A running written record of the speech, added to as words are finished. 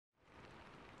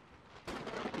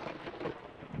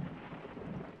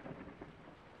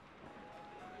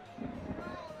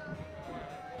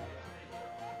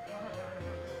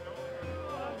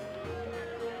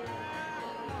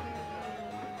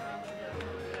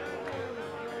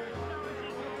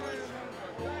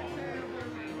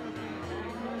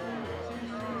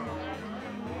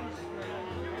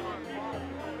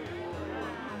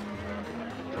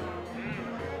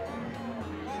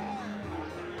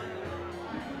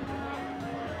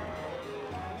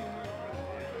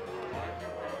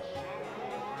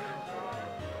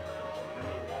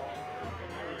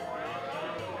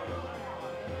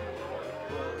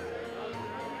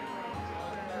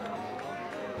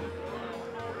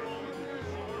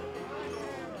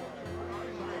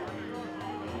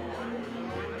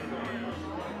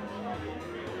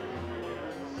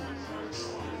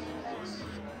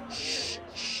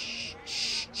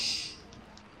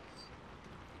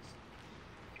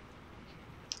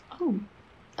Oh,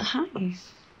 hi.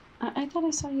 I thought I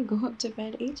saw you go up to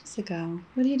bed ages ago.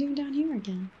 What are you doing down here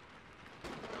again?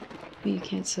 Oh, you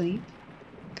can't sleep?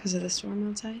 Because of the storm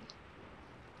outside?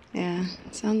 Yeah,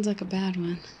 sounds like a bad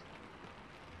one.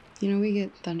 You know, we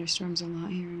get thunderstorms a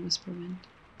lot here in Whisperwind.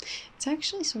 It's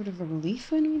actually sort of a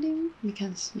relief when we do,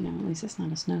 because, you know, at least it's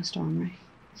not a snowstorm, right?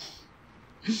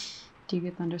 Do you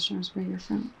get thunderstorms where you're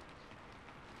from?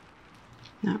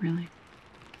 Not really.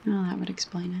 Well, that would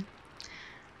explain it.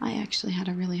 I actually had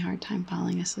a really hard time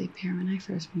falling asleep here when I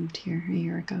first moved here a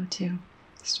year ago, too.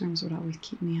 The storms would always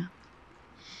keep me up.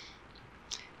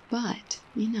 But,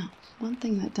 you know, one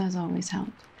thing that does always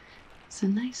help is a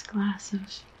nice glass of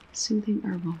soothing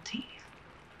herbal tea.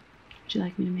 Would you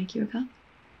like me to make you a cup?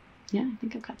 Yeah, I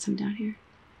think I've got some down here.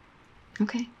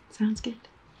 Okay, sounds good.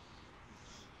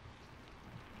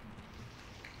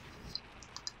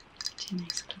 Get you a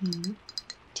nice clean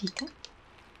teacup.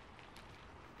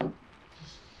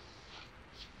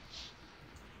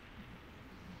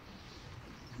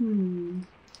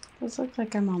 Does look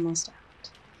like I'm almost out.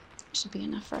 Should be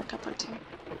enough for a cup or two.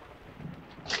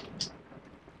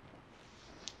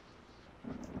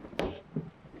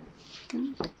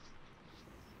 Good. I'm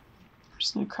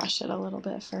just gonna crush it a little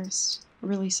bit first. It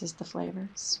releases the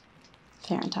flavors.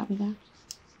 Tavern taught me that.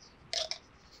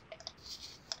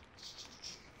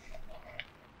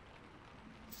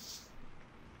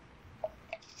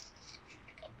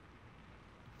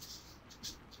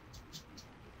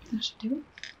 That should do it.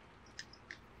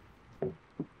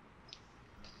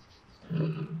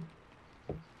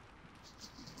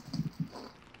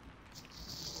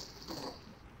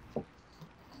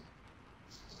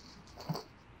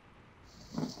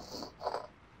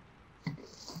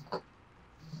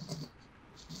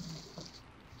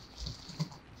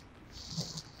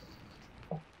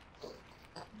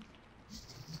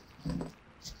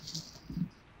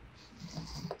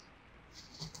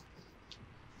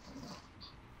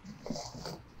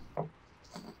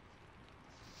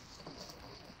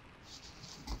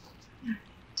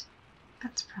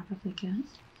 That's probably good.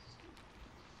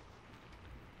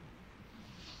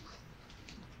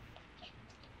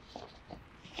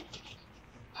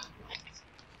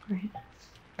 Great.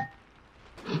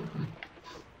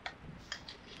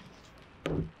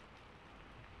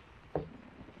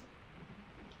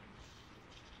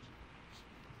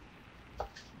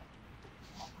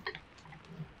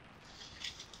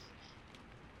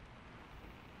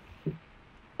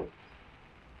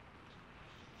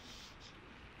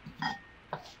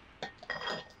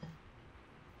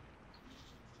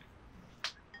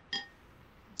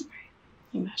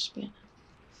 I think that should be enough.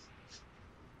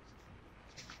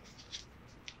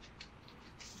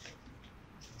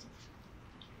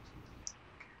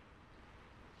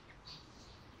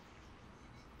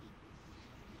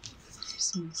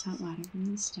 Some salt water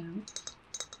from the stove.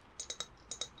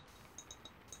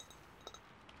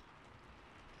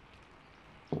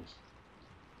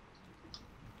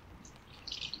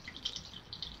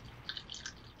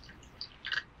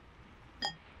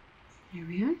 There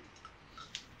we are.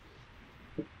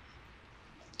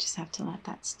 Just have to let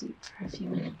that steep for a few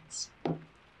minutes.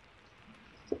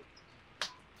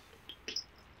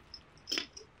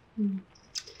 It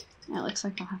looks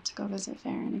like I'll have to go visit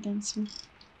Farron again soon.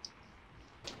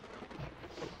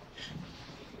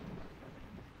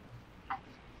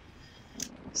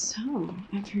 So,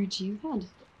 I've heard you've had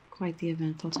quite the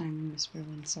eventful time in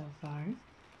Whisperwind so far.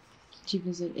 Did you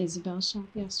visit Isabel's shop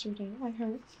yesterday, I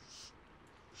heard?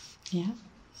 Yeah?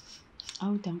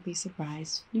 Oh, don't be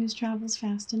surprised. News travels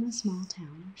fast in a small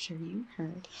town. I'm sure you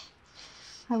heard.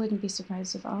 I wouldn't be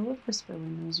surprised if all of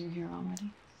Whisperwind knows you're here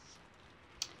already.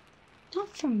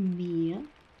 Not from me.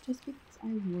 Just because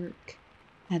I work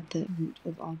at the root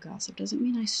of all gossip doesn't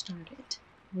mean I start it.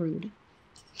 Rude.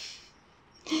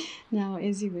 Now,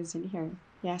 Izzy was in here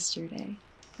yesterday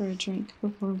for a drink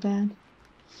before bed.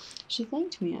 She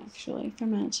thanked me, actually, for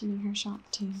mentioning her shop,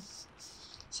 too.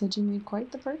 Said you made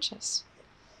quite the purchase.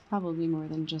 Probably more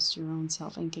than just your own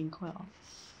self-inking quill.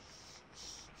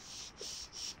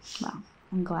 Well,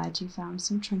 I'm glad you found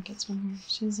some trinkets from her.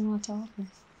 She has a lot to offer.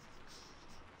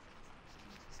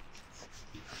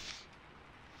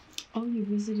 Oh, you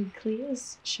visited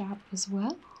Clea's shop as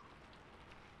well?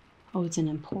 Oh, it's an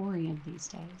emporium these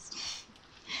days.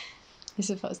 I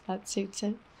suppose that suits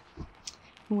it.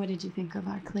 What did you think of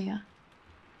our Clea?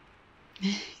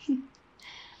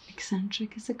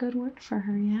 Eccentric is a good word for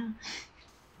her, yeah.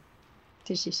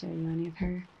 Did she show you any of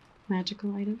her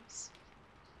magical items?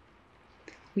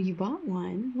 Well, you bought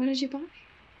one. What did you buy?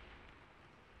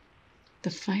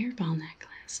 The fireball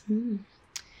necklace.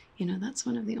 You know, that's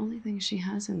one of the only things she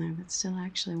has in there that still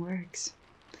actually works.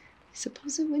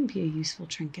 Suppose it would be a useful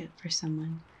trinket for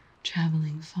someone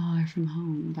traveling far from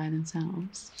home by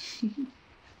themselves. Well,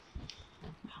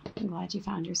 I'm glad you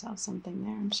found yourself something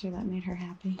there. I'm sure that made her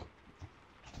happy.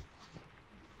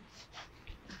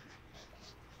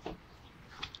 Alright,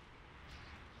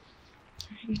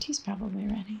 your tea's probably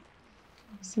ready.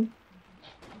 Awesome.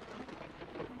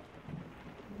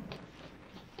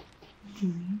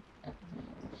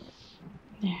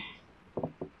 There.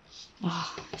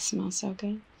 Oh, it smells so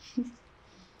good.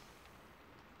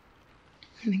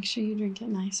 Make sure you drink it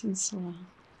nice and slow.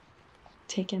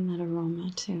 Take in that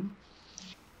aroma too.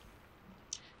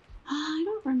 I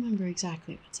don't remember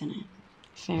exactly what's in it.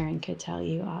 Farron could tell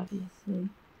you, obviously.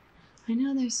 I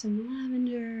know there's some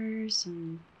lavender,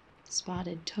 some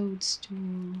spotted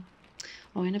toadstool.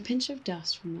 Oh, and a pinch of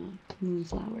dust from a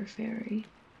moonflower fairy.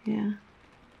 Yeah.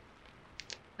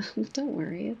 Don't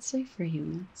worry, it's safe for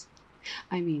humans.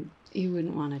 I mean, you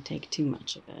wouldn't want to take too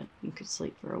much of it. You could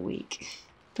sleep for a week.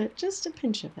 But just a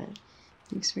pinch of it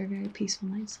makes for a very peaceful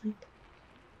night's sleep.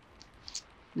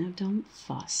 Now don't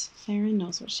fuss. Farron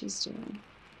knows what she's doing.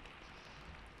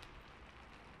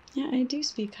 Yeah, I do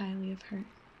speak highly of her.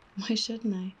 Why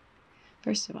shouldn't I?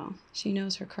 First of all, she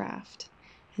knows her craft.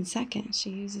 And second, she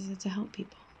uses it to help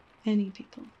people. Any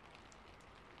people.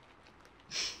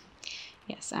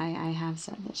 Yes, I have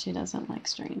said that she doesn't like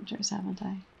strangers, haven't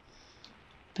I?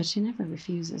 But she never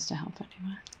refuses to help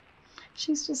anyone.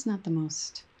 She's just not the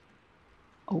most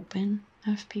open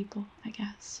of people, I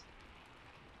guess.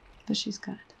 But she's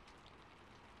good.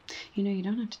 You know, you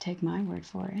don't have to take my word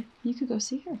for it. You could go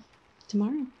see her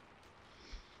tomorrow.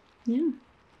 Yeah. You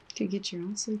could get your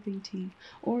own sleeping tea.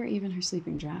 Or even her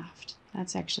sleeping draft.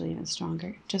 That's actually even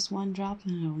stronger. Just one drop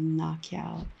and it'll knock you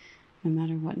out. No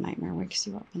matter what nightmare wakes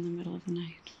you up in the middle of the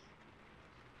night.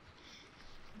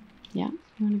 Yeah?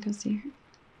 You want to go see her?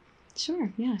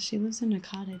 Sure, yeah. She lives in a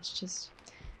cottage just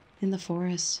in the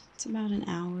forest. It's about an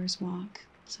hour's walk.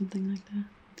 Something like that.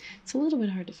 It's a little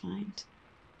bit hard to find.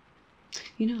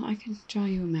 You know, I can draw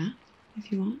you a map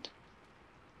if you want.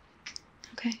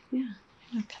 Okay, yeah.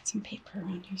 I've got some paper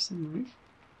around here somewhere.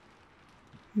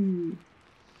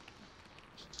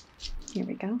 Here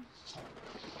we go.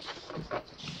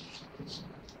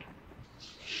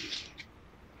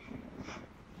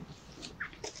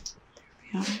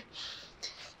 There we are.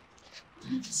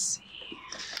 Let's see.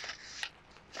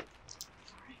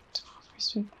 Alright, well,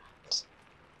 first we've got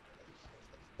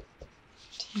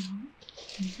town.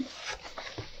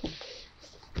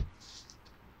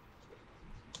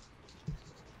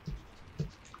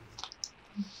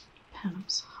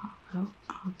 Panels hollow,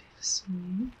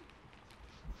 obviously.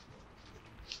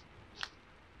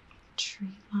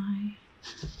 Tree line.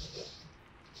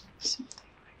 Something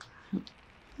like that.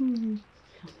 Here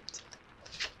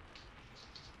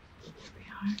we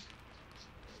are.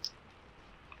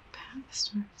 Path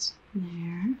starts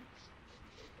there.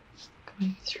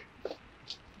 Going through the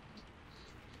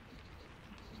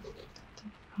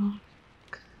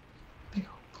rock. Big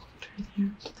old boulder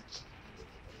there.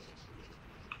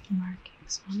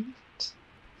 Markings on it.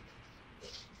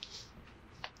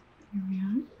 Here we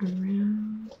are,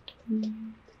 around the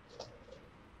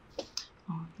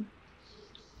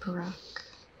brook.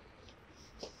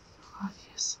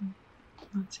 Obviously,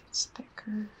 once it's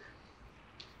thicker.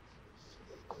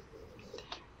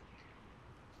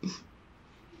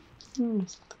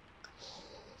 Almost.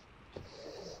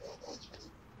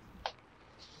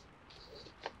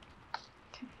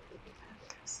 Okay, that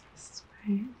goes this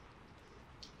way.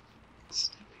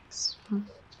 Stepping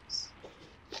stones.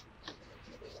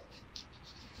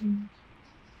 Clear.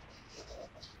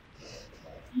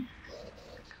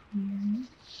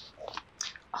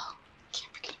 Oh,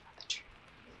 can't forget about the tree.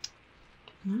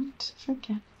 Cannot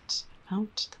forget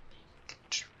about the big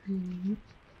tree.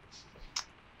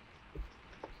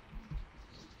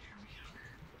 There we are.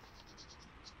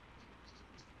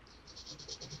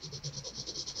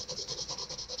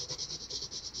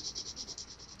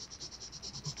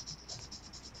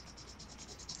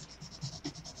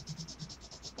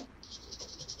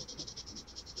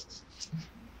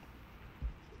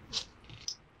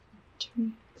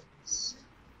 Trees.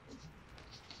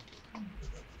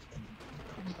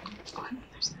 Oh, and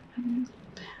there's that other little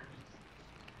path.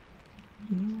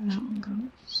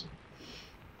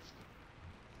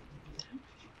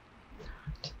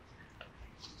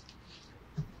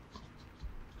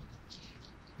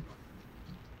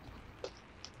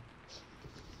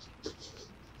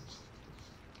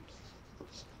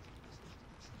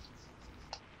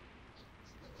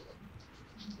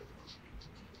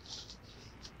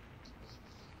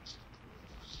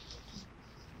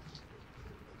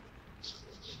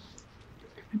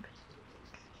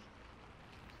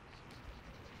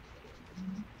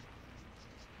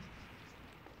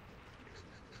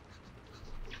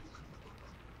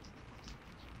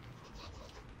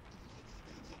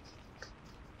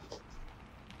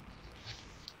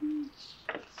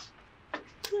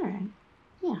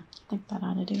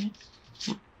 do it.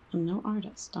 No, I'm no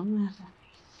artist. Don't laugh at me.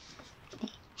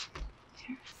 But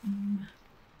here's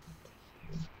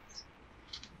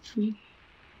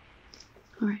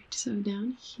Alright, so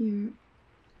down here,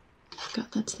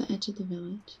 that's the edge of the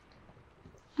village.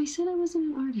 I said I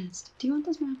wasn't an artist. Do you want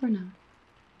this map or not?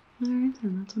 Alright,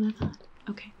 then that's what I thought.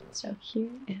 Okay, so here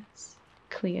is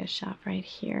Cleo's shop right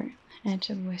here. Edge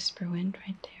of Whisperwind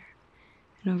right there.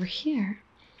 And over here,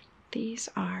 these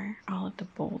are all of the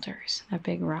boulders, that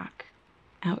big rock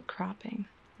outcropping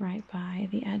right by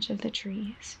the edge of the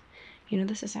trees. You know,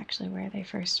 this is actually where they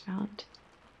first found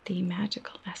the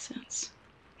magical essence.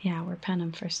 Yeah, where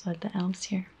Penham first led the elves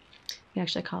here. We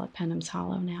actually call it Penham's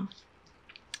Hollow now.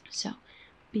 So,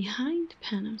 behind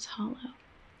Penham's Hollow,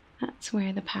 that's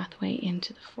where the pathway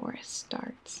into the forest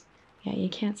starts. Yeah, you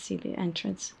can't see the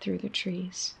entrance through the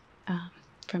trees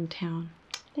from town.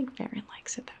 I think Farron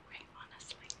likes it that way,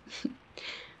 honestly.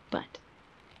 But,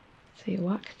 so you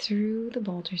walk through the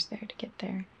boulders there to get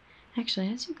there.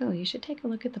 Actually, as you go, you should take a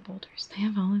look at the boulders. They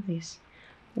have all of these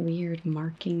weird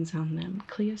markings on them.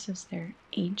 Cleo says they're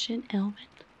ancient elven.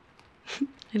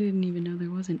 I didn't even know there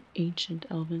was an ancient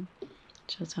elven.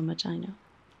 Shows how much I know.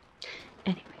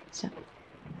 Anyway, so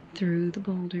through the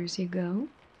boulders you go,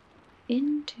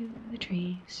 into the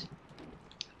trees.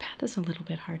 The path is a little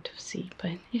bit hard to see,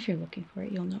 but if you're looking for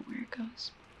it, you'll know where it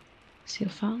goes. So you'll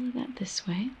follow that this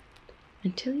way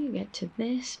until you get to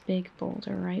this big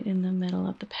boulder right in the middle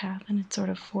of the path, and it sort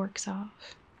of forks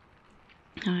off.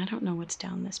 Now, I don't know what's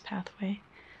down this pathway.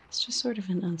 It's just sort of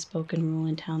an unspoken rule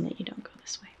in town that you don't go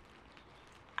this way.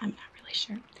 I'm not really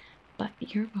sure, but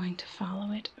you're going to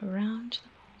follow it around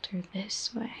the boulder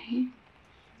this way, and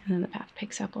then the path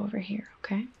picks up over here,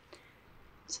 okay?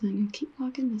 So then you keep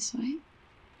walking this way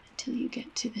until you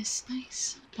get to this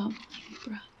nice bubbling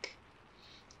brook.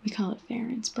 We call it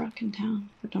Farron's Brook in town,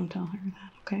 but don't tell her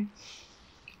that, okay?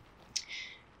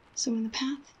 So when the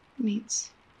path meets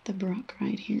the brook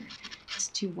right here, it's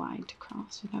too wide to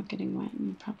cross without getting wet, and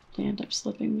you'd probably end up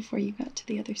slipping before you got to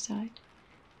the other side.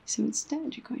 So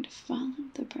instead, you're going to follow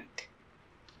the brook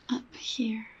up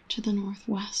here to the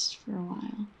northwest for a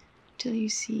while until you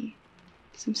see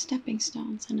some stepping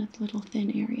stones and a little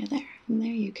thin area there. And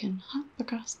there you can hop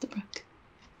across the brook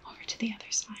over to the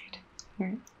other side where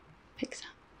it picks up.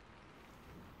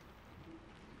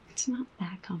 It's not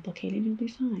that complicated, you'll be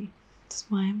fine. That's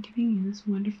why I'm giving you this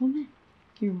wonderful map.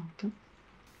 You're welcome.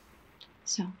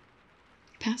 So,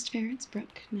 past Farron's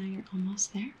Brook, now you're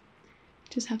almost there.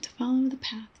 Just have to follow the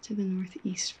path to the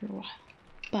northeast for a while.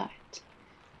 But,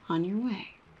 on your way,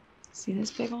 see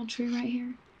this big old tree right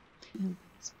here?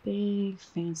 This big,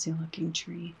 fancy-looking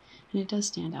tree, and it does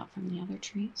stand out from the other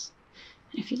trees.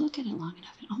 And if you look at it long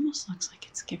enough, it almost looks like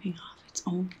it's giving off its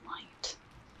own light.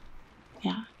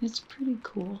 Yeah, it's pretty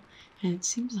cool, and it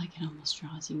seems like it almost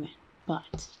draws you in.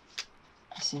 But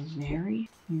this is very,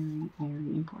 very,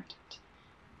 very important.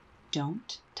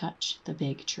 Don't touch the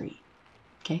big tree.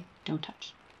 Okay? Don't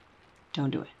touch.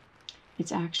 Don't do it.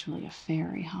 It's actually a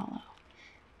fairy hollow.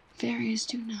 Fairies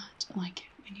do not like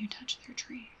it when you touch their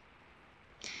tree.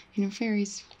 You know,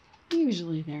 fairies,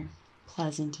 usually they're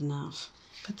pleasant enough,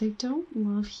 but they don't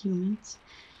love humans,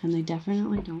 and they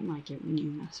definitely don't like it when you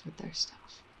mess with their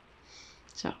stuff.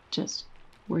 So, just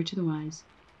word to the wise,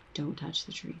 don't touch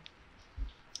the tree.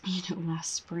 You know,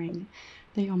 last spring,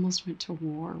 they almost went to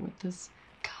war with this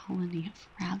colony of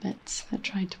rabbits that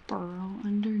tried to burrow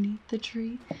underneath the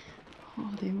tree.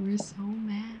 Oh, they were so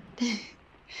mad.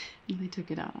 And they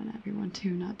took it out on everyone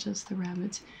too, not just the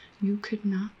rabbits. You could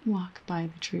not walk by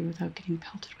the tree without getting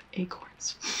pelted with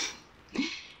acorns.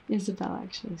 Isabel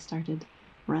actually started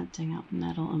renting out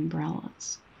metal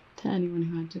umbrellas to anyone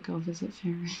who had to go visit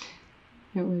Farron.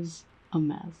 It was a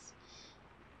mess.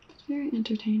 It's very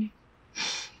entertaining.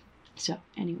 So,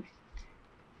 anyway,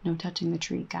 no touching the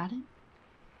tree. Got it?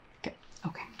 Good.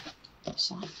 Okay.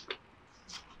 So,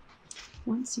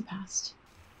 once you passed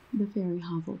the fairy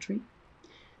hovel tree,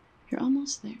 you're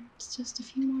almost there. It's just a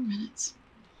few more minutes.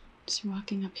 So you're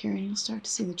walking up here and you'll start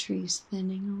to see the trees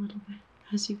thinning a little bit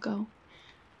as you go.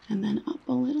 And then up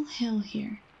a little hill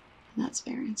here, and that's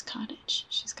Farron's cottage.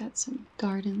 She's got some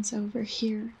gardens over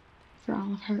here for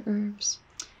all of her herbs.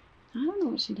 I don't know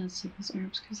what she does to those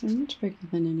herbs because they're much bigger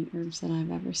than any herbs that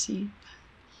I've ever seen.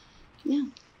 But yeah,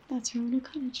 that's her little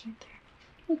cottage right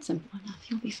there. It's simple enough.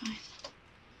 You'll be fine.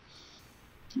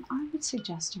 Now, I would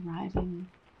suggest arriving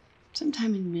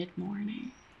sometime in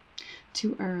mid-morning.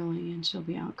 Too early and she'll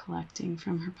be out collecting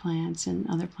from her plants and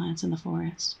other plants in the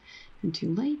forest. And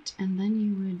too late, and then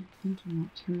you would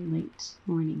interrupt her late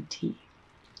morning tea.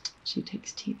 She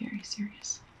takes tea very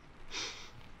seriously.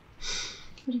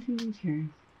 But if you leave here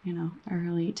you know,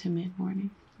 early to mid-morning.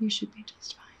 You should be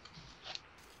just fine.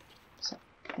 So,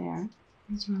 there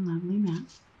is your lovely map.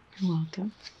 You're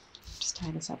welcome. Just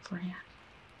tie this up for you.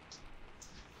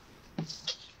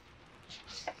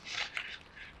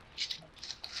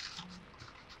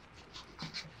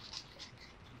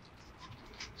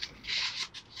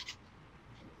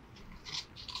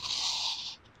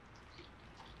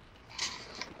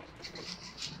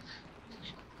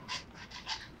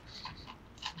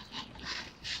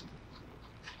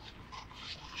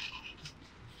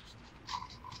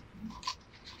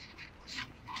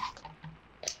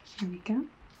 There we go.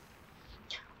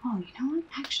 Oh, you know what?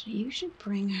 Actually, you should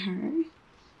bring her.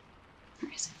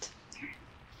 Where is it? There.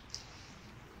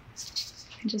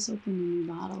 I just opened a new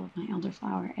bottle of my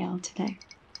elderflower ale today.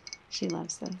 She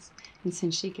loves this. And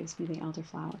since she gives me the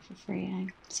elderflower for free, I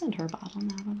send her a bottle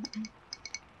now of it.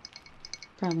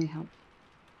 Probably help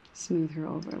smooth her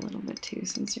over a little bit too,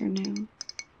 since you're new.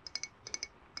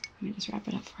 Let me just wrap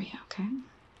it up for you, okay?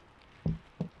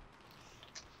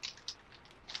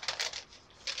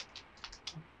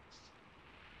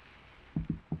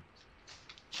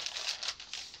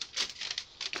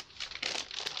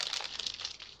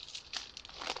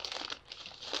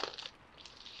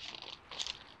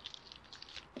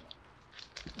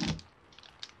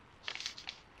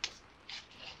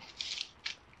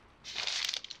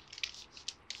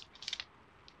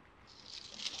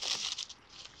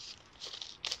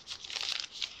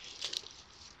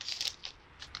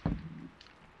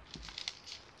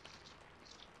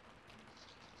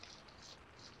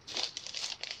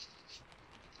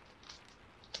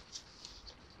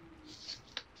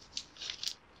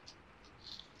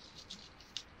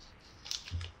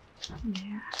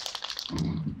 There.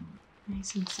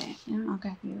 Nice and safe. Now I'll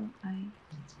grab you a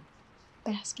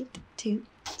basket too,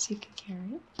 so you can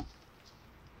carry it.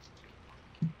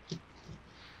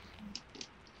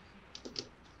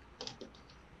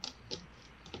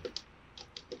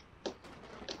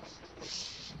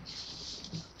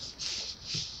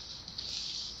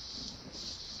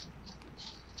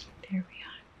 There we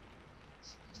are.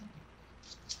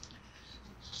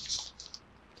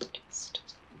 Just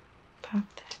pop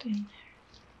that in there.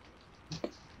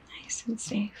 Nice and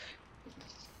safe.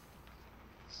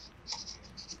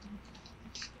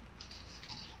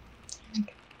 There we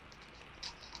go.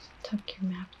 Tuck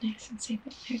your map nice and safe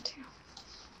in there too.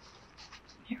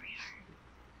 There we are.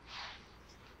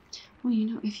 Well, you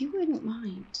know, if you wouldn't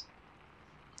mind,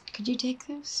 could you take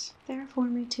this there for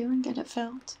me too and get it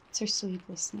filled? It's her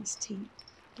sleeplessness tea.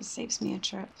 Just saves me a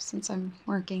trip. Since I'm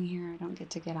working here, I don't get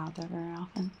to get out there very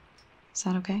often. Is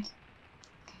that okay?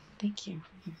 Thank you.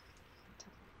 Here.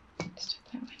 Just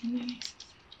tuck that one in there nice and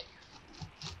safe too.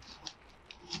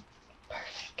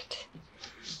 Perfect.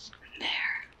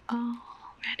 There. All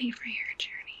ready for your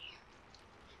journey.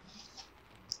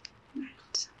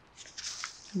 Right.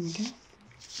 There we go.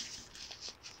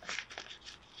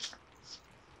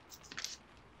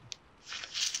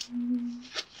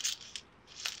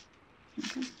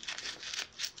 Okay.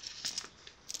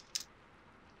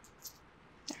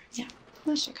 There, yeah,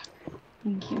 that should cover it.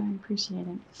 Thank you, I appreciate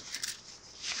it.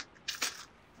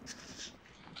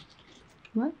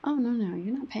 What? Oh, no,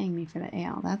 you're not paying me for the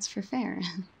ale. That's for fair.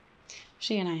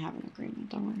 She and I have an agreement,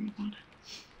 don't worry about it.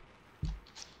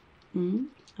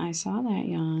 I saw that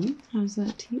yawn. How's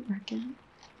that tea working?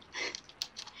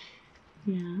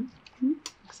 Yeah.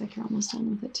 Looks like you're almost done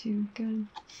with it too. Good.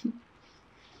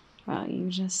 Well, you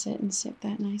just sit and sip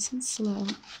that nice and slow.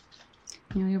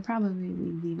 You know, you'll probably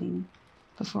be leaving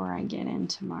before I get in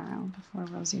tomorrow, before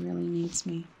Rosie really needs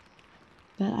me.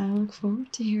 But I look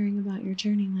forward to hearing about your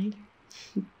journey later.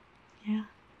 Yeah.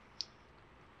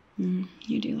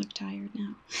 You do look tired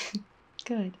now.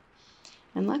 Good.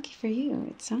 And lucky for you,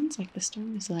 it sounds like the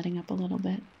storm is letting up a little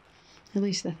bit. At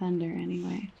least the thunder,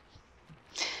 anyway.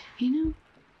 You know,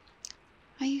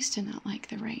 I used to not like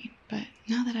the rain, but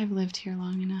now that I've lived here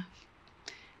long enough,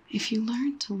 if you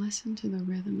learn to listen to the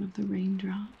rhythm of the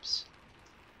raindrops,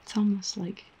 it's almost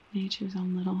like nature's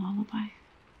own little lullaby.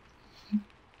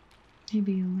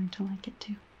 Maybe you'll learn to like it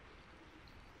too.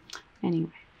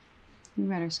 Anyway, you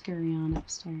better scurry on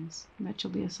upstairs. I bet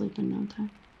you'll be asleep in no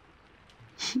time.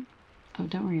 Oh,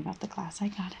 don't worry about the class. I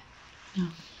got it. No,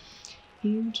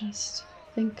 you just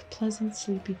think pleasant,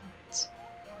 sleepy thoughts.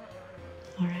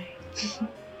 All right.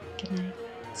 Good night.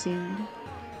 See you later.